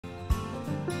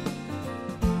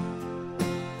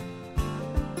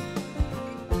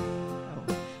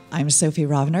I'm Sophie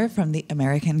Rovner from the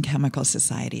American Chemical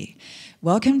Society.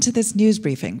 Welcome to this news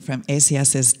briefing from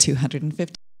ACS's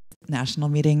 250th National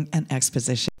Meeting and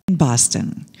Exposition in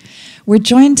Boston. We're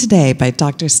joined today by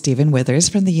Dr. Stephen Withers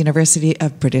from the University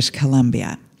of British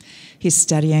Columbia. He's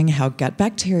studying how gut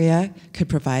bacteria could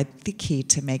provide the key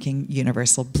to making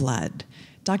universal blood.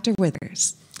 Dr.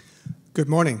 Withers. Good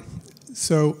morning.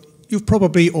 So you've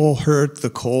probably all heard the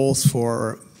calls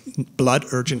for blood,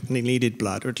 urgently needed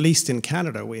blood, or at least in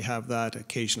Canada we have that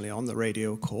occasionally on the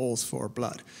radio, calls for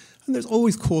blood. And there's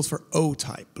always calls for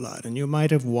O-type blood, and you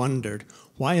might have wondered,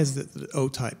 why is it that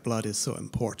O-type blood is so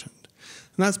important?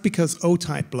 And that's because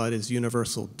O-type blood is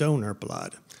universal donor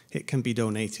blood. It can be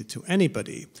donated to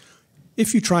anybody.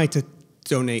 If you try to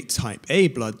donate type A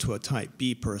blood to a type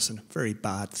B person, very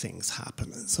bad things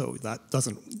happen. And so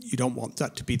you don't want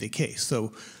that to be the case.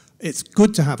 So it's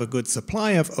good to have a good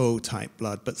supply of O-type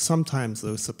blood, but sometimes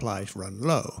those supplies run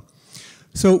low.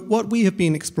 So what we have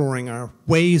been exploring are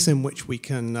ways in which we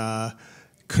can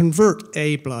convert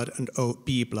A blood and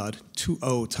B blood to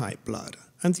O-type blood.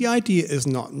 And the idea is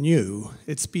not new.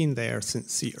 It's been there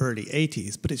since the early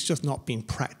 80s, but it's just not been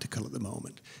practical at the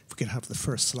moment. If we could have the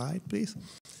first slide, please.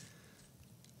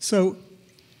 So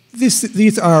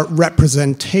these are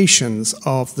representations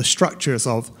of the structures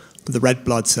of the red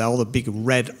blood cell. The big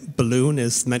red balloon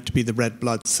is meant to be the red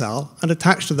blood cell, and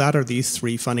attached to that are these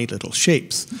three funny little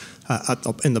shapes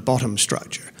in the bottom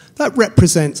structure. That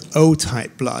represents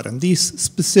O-type blood, and these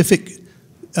specific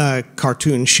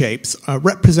cartoon shapes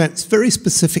represents very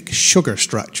specific sugar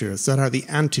structures that are the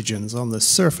antigens on the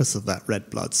surface of that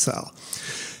red blood cell.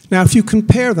 Now, if you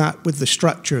compare that with the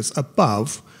structures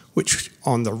above, which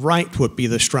on the right would be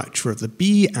the structure of the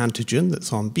B antigen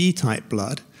that's on B-type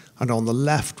blood, and on the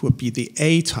left would be the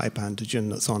A-type antigen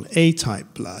that's on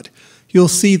A-type blood, you'll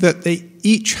see that they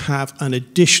each have an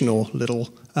additional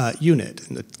little unit.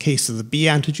 In the case of the B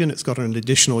antigen, it's got an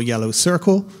additional yellow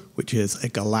circle, which is a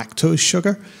galactose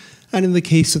sugar. And in the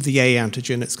case of the A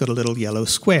antigen, it's got a little yellow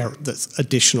square that's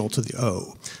additional to the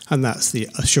O. And that's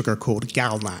a sugar called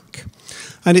GalNAc.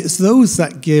 And it's those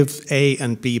that give A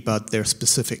and B blood their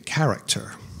specific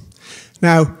character.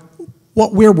 Now,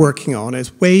 what we're working on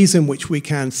is ways in which we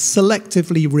can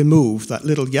selectively remove that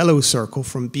little yellow circle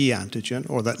from B antigen,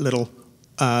 or that little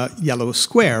yellow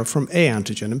square from A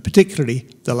antigen, and particularly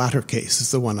the latter case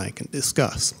is the one I can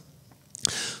discuss.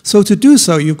 So to do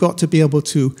so, you've got to be able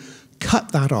to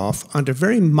cut that off under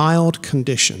very mild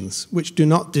conditions which do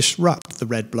not disrupt the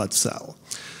red blood cell.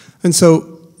 And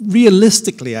so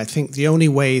realistically, I think the only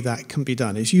way that can be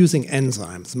done is using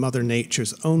enzymes, Mother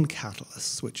Nature's own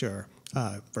catalysts, which are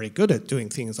very good at doing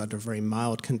things under very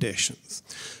mild conditions.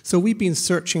 So we've been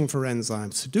searching for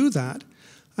enzymes to do that,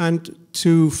 and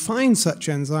to find such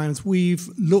enzymes, we've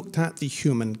looked at the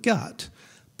human gut,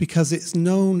 because it's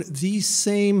known these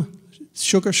same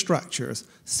sugar structures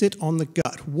sit on the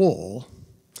gut wall,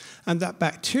 and that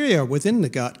bacteria within the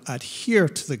gut adhere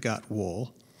to the gut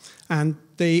wall, and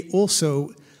they also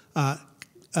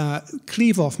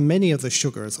cleave off many of the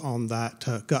sugars on that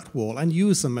gut wall and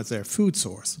use them as their food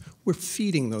source. We're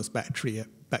feeding those bacteria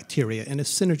in a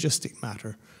synergistic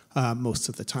manner most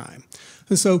of the time.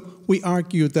 And so we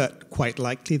argued that quite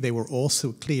likely they were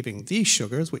also cleaving these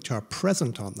sugars, which are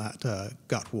present on that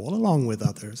gut wall, along with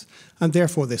others, and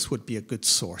therefore this would be a good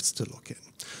source to look in.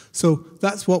 So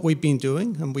that's what we've been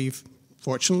doing, and we've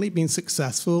fortunately been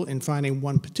successful in finding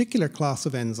one particular class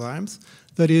of enzymes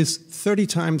that is 30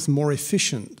 times more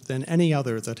efficient than any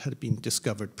other that had been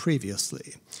discovered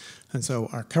previously. And so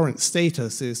our current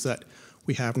status is that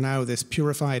we have now this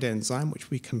purified enzyme which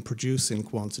we can produce in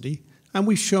quantity, and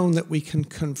we've shown that we can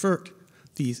convert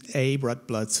these A red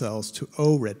blood cells to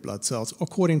O red blood cells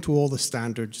according to all the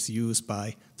standards used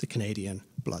by the Canadian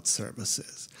Blood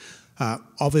Services.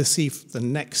 Obviously, the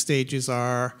next stages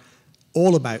are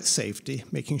all about safety,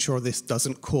 making sure this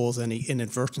doesn't cause any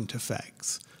inadvertent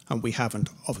effects. And we haven't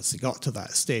obviously got to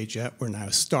that stage yet. We're now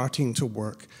starting to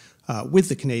work with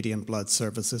the Canadian Blood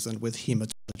Services and with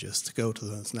hematologists to go to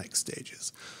those next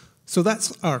stages. So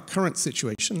that's our current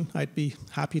situation. I'd be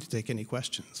happy to take any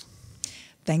questions.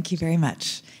 Thank you very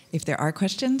much. If there are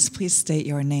questions, please state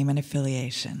your name and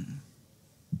affiliation.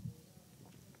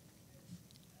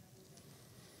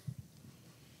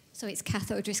 So it's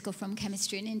Kath O'Driscoll from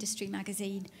Chemistry and Industry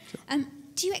magazine. Sure.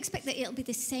 Do you expect that it'll be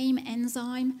the same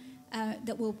enzyme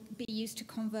that will be used to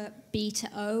convert B to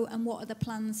O, and what are the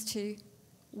plans to,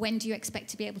 when do you expect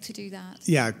to be able to do that?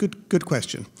 Yeah, good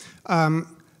question.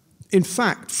 In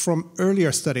fact, from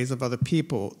earlier studies of other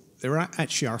people, there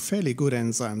actually are fairly good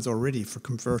enzymes already for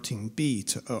converting B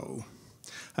to O.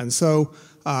 And so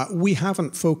we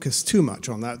haven't focused too much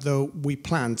on that, though we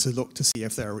plan to look to see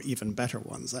if there are even better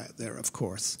ones out there, of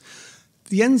course.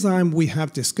 The enzyme we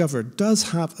have discovered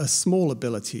does have a small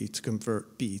ability to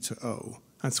convert B to O,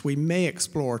 and so we may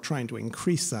explore trying to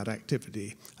increase that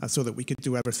activity so that we could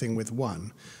do everything with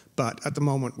one. But at the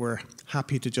moment, we're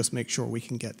happy to just make sure we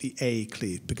can get the A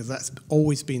cleaved, because that's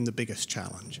always been the biggest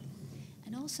challenge.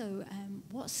 And also,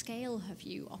 what scale have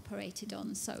you operated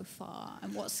on so far?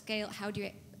 And what scale, how do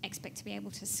you expect to be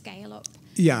able to scale up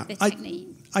the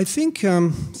technique? I think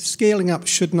scaling up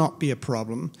should not be a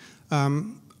problem.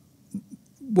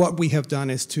 What we have done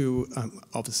is to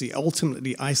obviously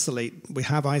ultimately we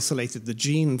have isolated the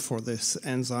gene for this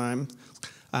enzyme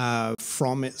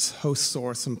from its host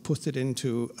source and put it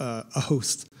into a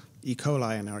host, E.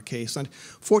 coli in our case. And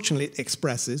fortunately,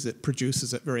 it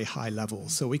produces at very high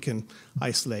levels, so we can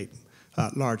isolate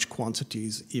large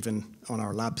quantities even on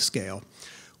our lab scale.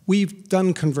 We've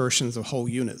done conversions of whole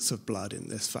units of blood in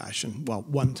this fashion. Well,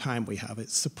 one time we have.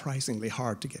 It's surprisingly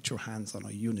hard to get your hands on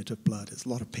a unit of blood. There's a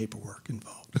lot of paperwork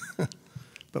involved.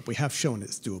 But we have shown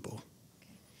it's doable.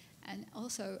 Okay. And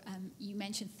also, you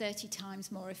mentioned 30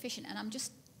 times more efficient, and I'm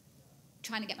just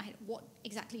trying to get my head, what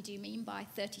exactly do you mean by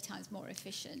 30 times more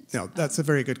efficient? No, that's a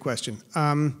very good question.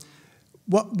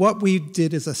 What we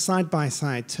did is a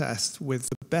side-by-side test with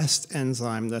the best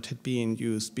enzyme that had been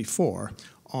used before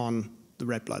on the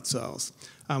red blood cells.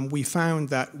 We found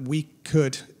that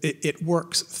it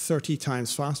works 30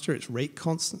 times faster, its rate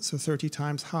constant, so 30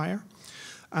 times higher.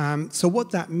 So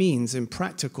what that means in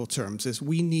practical terms is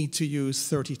we need to use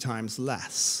 30 times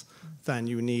less than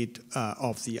you need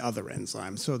of the other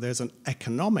enzyme. So there's an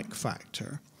economic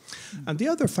factor. And the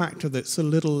other factor that's a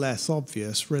little less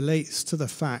obvious relates to the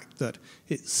fact that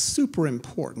it's super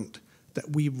important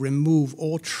that we remove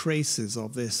all traces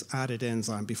of this added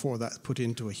enzyme before that's put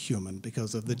into a human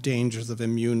because of the dangers of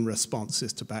immune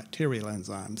responses to bacterial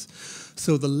enzymes.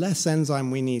 So the less enzyme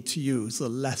we need to use, the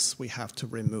less we have to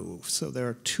remove. So there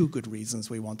are two good reasons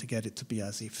we want to get it to be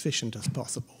as efficient as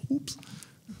possible. Oops.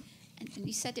 And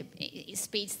you said it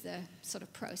speeds the sort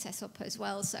of process up as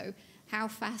well. So how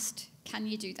fast can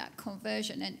you do that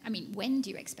conversion? And I mean, when do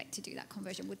you expect to do that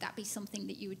conversion? Would that be something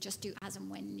that you would just do as and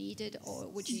when needed, or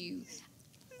would you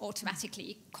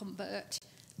automatically convert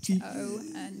to O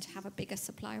and have a bigger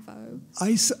supply of O?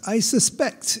 I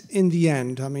suspect in the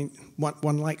end, I mean,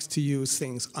 one likes to use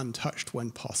things untouched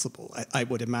when possible. I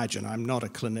would imagine. I'm not a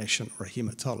clinician or a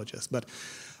hematologist, but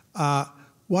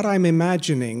what I'm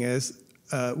imagining is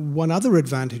one other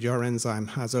advantage our enzyme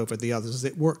has over the others is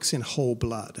it works in whole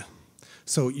blood.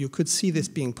 So you could see this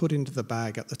being put into the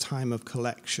bag at the time of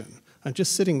collection and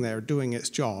just sitting there doing its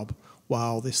job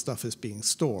while this stuff is being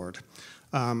stored.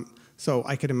 So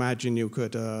I could imagine there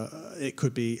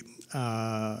could be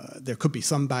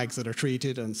some bags that are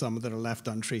treated and some that are left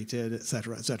untreated, et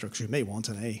cetera, because you may want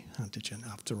an A antigen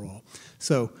after all.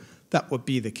 So that would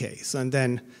be the case. And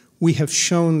then we have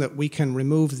shown that we can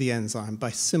remove the enzyme by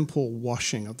simple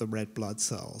washing of the red blood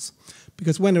cells.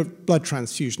 Because when a blood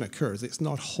transfusion occurs, it's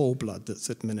not whole blood that's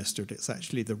administered, it's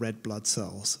actually the red blood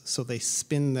cells. So they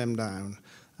spin them down,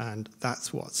 and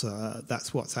that's what's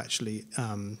actually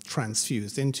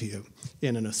transfused into you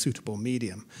in a suitable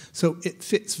medium. So it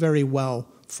fits very well,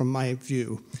 from my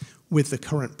view, with the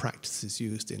current practices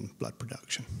used in blood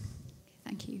production.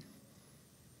 Thank you.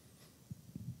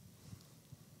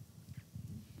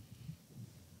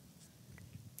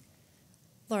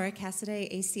 Laura Cassidy,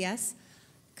 ACS.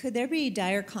 Could there be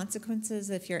dire consequences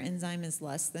if your enzyme is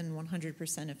less than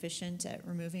 100% efficient at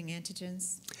removing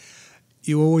antigens?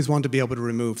 You always want to be able to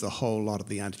remove the whole lot of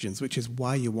the antigens, which is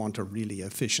why you want a really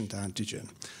efficient antigen.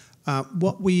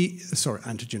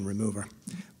 Antigen remover.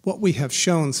 What we have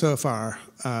shown so far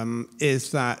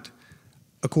is that,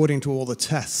 according to all the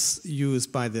tests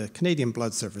used by the Canadian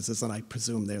Blood Services, and I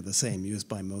presume they're the same used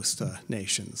by most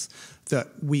nations, that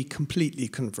we completely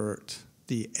convert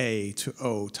the A to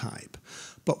O type.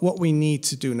 But what we need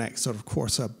to do next are, of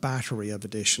course, a battery of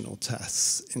additional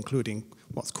tests, including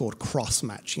what's called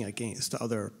cross-matching against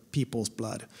other people's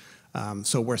blood.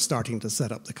 So we're starting to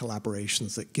set up the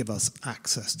collaborations that give us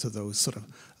access to those sort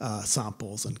of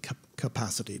samples and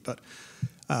capacity. But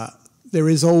there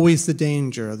is always the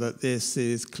danger that this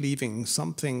is cleaving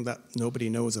something that nobody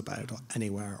knows about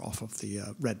anywhere off of the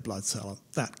red blood cell.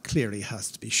 That clearly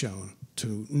has to be shown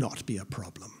to not be a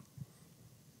problem.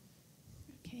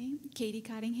 Okay, Katie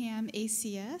Cottingham,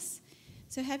 ACS.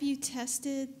 So have you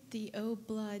tested the O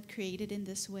blood created in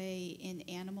this way in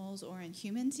animals or in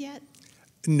humans yet?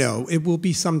 No, it will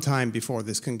be some time before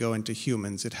this can go into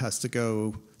humans. It has to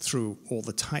go through all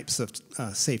the types of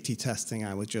safety testing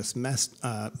I was just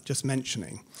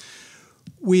mentioning.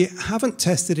 We haven't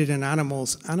tested it in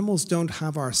animals. Animals don't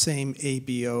have our same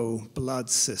ABO blood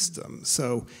system,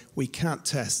 so we can't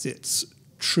test its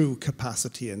true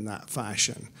capacity in that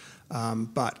fashion.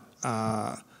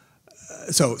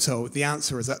 So the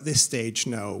answer is at this stage,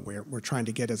 no. We're trying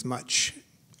to get as much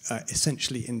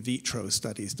essentially in vitro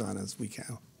studies done as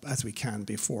we can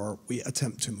before we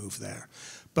attempt to move there.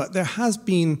 But there has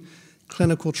been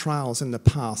clinical trials in the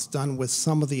past done with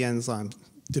some of the enzymes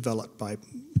developed by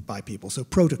people, so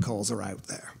protocols are out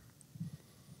there.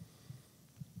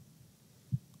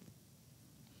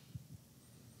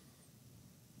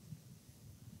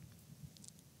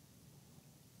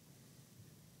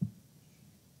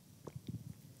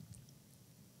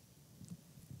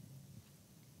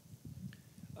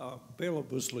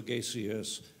 Pelobus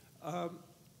legacius.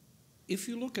 If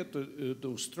you look at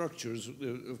those structures,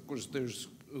 of course,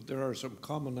 there are some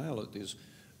commonalities.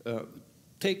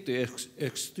 Take the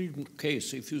extreme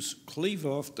case. If you cleave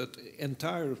off that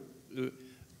entire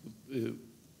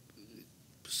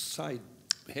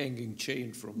side-hanging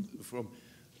chain from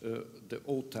the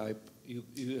O type, you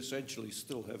essentially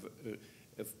still have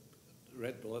a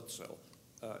red blood cell.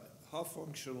 How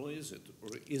functional is it, or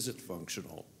is it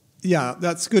functional? Yeah,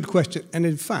 that's a good question. And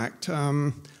in fact,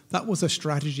 that was a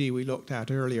strategy we looked at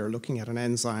earlier, looking at an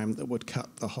enzyme that would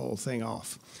cut the whole thing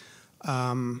off.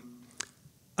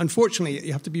 Unfortunately,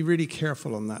 you have to be really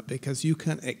careful on that because you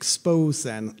can expose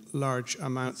then large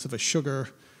amounts of a sugar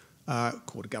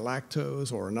called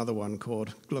galactose or another one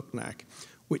called glucanac,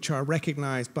 which are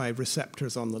recognized by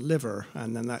receptors on the liver,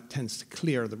 and then that tends to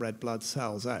clear the red blood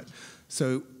cells out.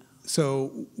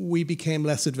 So we became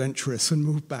less adventurous and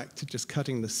moved back to just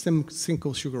cutting the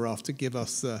single sugar off to give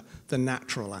us the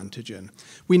natural antigen.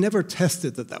 We never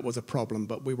tested that was a problem,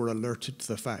 but we were alerted to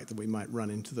the fact that we might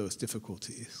run into those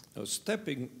difficulties. Now,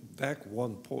 stepping back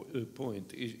one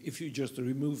point, if you just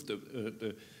remove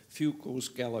the fucose,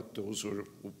 galactose, or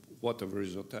whatever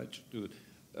is attached to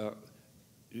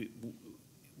it,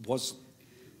 was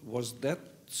that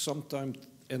sometimes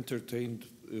entertained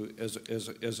as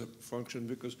a function?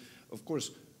 Because, of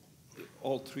course,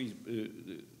 all three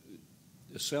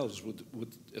cells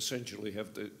would essentially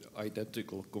have the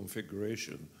identical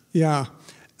configuration. Yeah.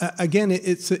 Again,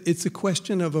 it's a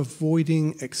question of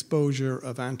avoiding exposure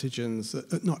of antigens,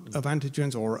 not of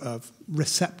antigens or of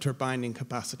receptor binding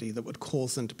capacity that would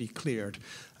cause them to be cleared.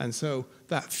 And so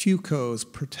that fucose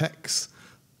protects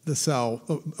the cell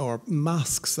or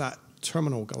masks that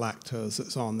terminal galactose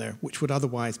that's on there, which would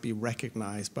otherwise be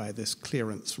recognized by this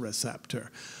clearance receptor.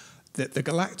 The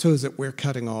galactose that we're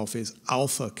cutting off is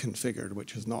alpha configured,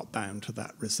 which is not bound to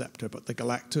that receptor, but the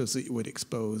galactose that you would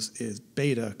expose is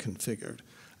beta configured,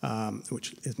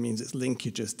 which means its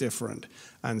linkage is different.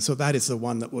 And so that is the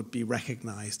one that would be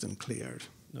recognized and cleared.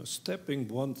 Now, stepping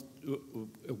one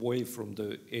away from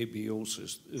the ABO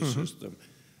system,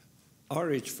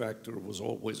 RH factor was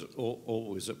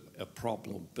always a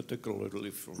problem,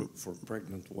 particularly for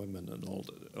pregnant women and all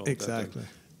that. Exactly.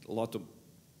 A lot of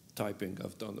typing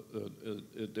I've done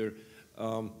there.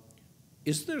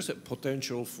 Is there a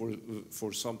potential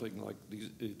for something like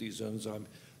these enzymes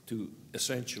to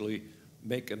essentially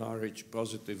make an RH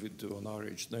positive into an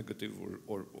RH negative,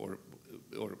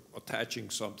 or attaching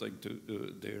something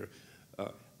to there?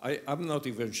 I'm not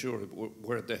even sure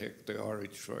where the heck the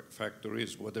RH factor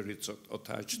is, whether it's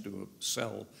attached to a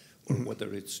cell or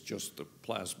whether it's just the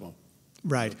plasma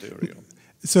material.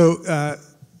 So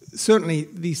certainly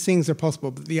these things are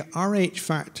possible, but the RH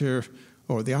factor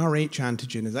or the RH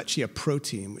antigen is actually a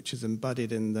protein which is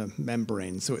embedded in the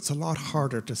membrane, so it's a lot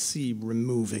harder to see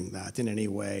removing that in any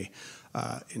way,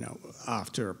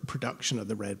 after production of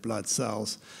the red blood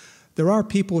cells. There are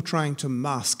people trying to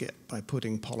mask it by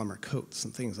putting polymer coats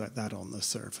and things like that on the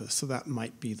surface, so that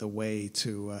might be the way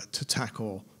to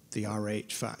tackle the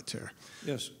RH factor.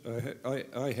 Yes,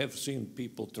 I have seen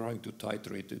people trying to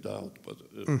titrate it out, but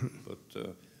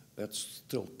that's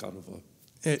still kind of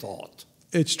a thought.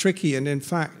 It's tricky, and in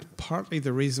fact, partly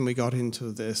the reason we got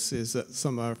into this is that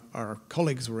some of our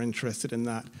colleagues were interested in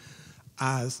that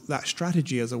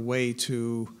strategy as a way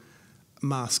to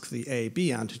mask the AB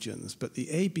antigens, but the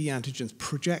AB antigens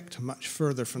project much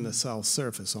further from the cell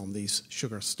surface on these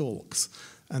sugar stalks,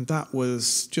 and that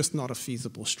was just not a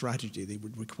feasible strategy. They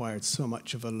would require so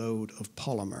much of a load of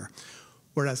polymer,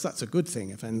 whereas that's a good thing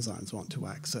if enzymes want to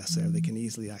access there. They can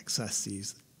easily access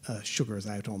these sugars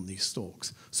out on these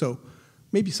stalks. So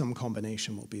maybe some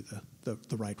combination will be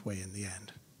the right way in the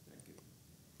end.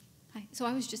 Hi. So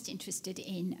I was just interested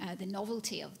in the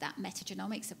novelty of that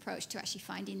metagenomics approach to actually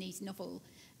finding these novel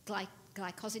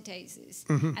glycosidases.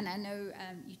 And I know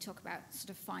you talk about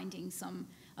sort of finding some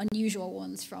unusual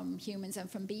ones from humans and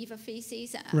from beaver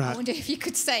feces. Right. I wonder if you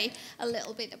could say a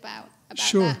little bit about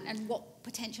Sure. that and what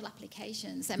potential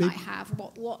applications they might have.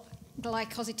 What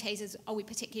glycositases are we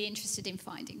particularly interested in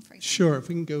finding, for example? Sure, if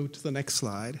we can go to the next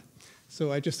slide.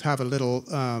 So I just have a little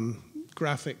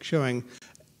graphic showing,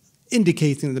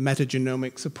 indicating the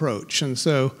metagenomics approach. And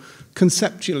so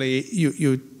conceptually,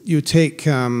 you take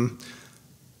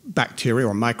bacteria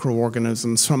or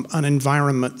microorganisms from an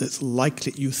environment that's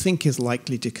likely, you think is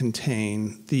likely to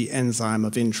contain the enzyme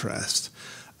of interest.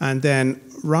 And then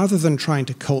rather than trying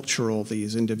to culture all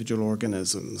these individual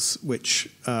organisms, which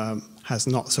has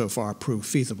not so far proved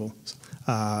feasible,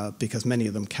 because many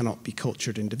of them cannot be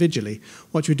cultured individually,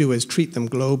 what you do is treat them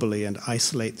globally and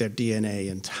isolate their DNA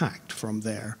intact from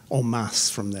there, en masse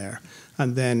from there,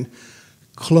 and then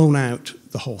clone out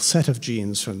the whole set of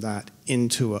genes from that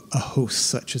into a host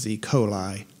such as E.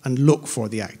 coli and look for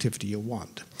the activity you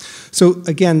want. So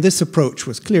again, this approach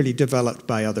was clearly developed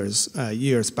by others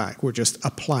years back. We're just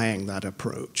applying that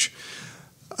approach.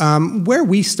 Where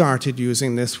we started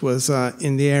using this was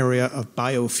in the area of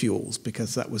biofuels,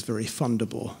 because that was very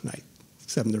fundable, like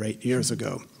 7 or 8 years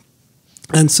ago.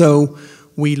 And so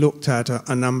we looked at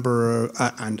a number,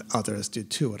 and others did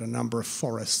too, at a number of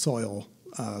forest soil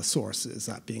sources,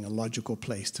 that being a logical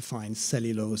place to find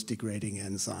cellulose-degrading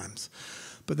enzymes.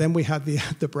 But then we had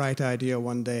the bright idea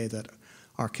one day that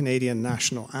our Canadian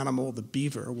national animal, the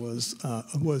beaver, was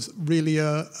really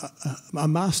a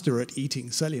master at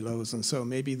eating cellulose, and so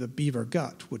maybe the beaver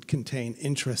gut would contain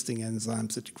interesting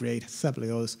enzymes that degrade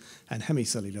cellulose and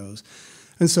hemicellulose.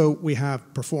 And so we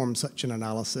have performed such an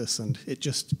analysis, and it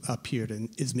just appeared in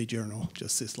ISME Journal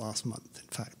just this last month, in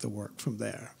fact, the work from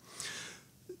there.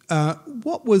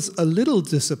 What was a little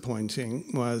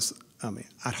disappointing was,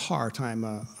 at heart, I'm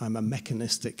a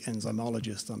mechanistic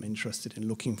enzymologist. I'm interested in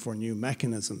looking for new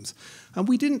mechanisms. And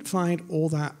we didn't find all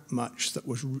that much that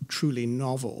was truly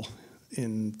novel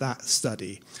in that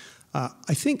study.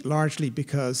 I think largely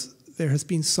because there has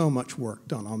been so much work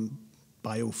done on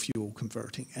biofuel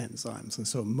converting enzymes, and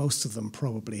so most of them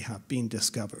probably have been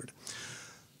discovered.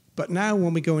 But now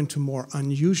when we go into more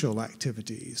unusual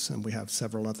activities, and we have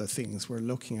several other things we're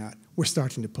looking at, we're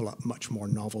starting to pull up much more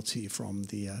novelty from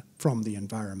the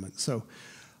environment. So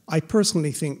I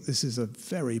personally think this is a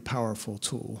very powerful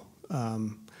tool.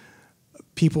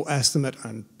 People estimate,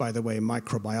 and by the way,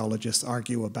 microbiologists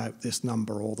argue about this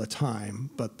number all the time,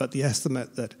 but the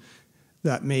estimate that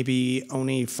maybe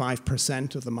only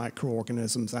 5% of the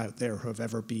microorganisms out there have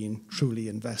ever been truly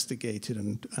investigated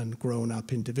and grown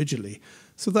up individually.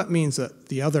 So that means that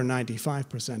the other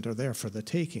 95% are there for the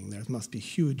taking. There must be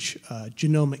huge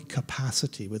genomic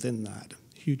capacity within that,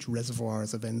 huge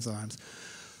reservoirs of enzymes,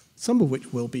 some of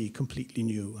which will be completely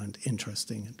new and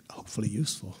interesting and hopefully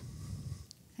useful.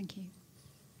 Thank you.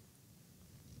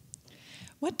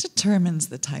 What determines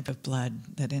the type of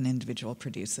blood that an individual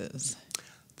produces?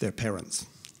 Their parents.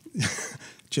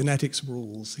 Genetics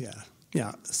rules, yeah.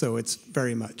 Yeah, so it's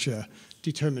very much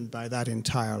determined by that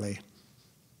entirely.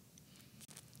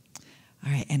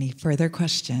 All right, any further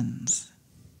questions?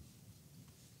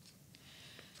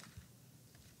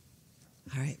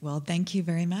 All right, well, thank you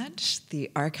very much. The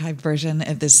archived version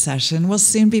of this session will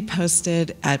soon be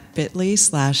posted at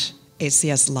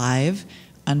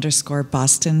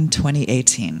bit.ly/ACSLive_Boston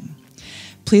 2018.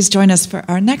 Please join us for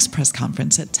our next press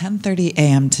conference at 10:30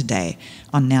 a.m. today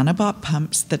on nanobot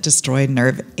pumps that destroy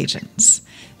nerve agents.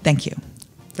 Thank you.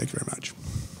 Thank you very much.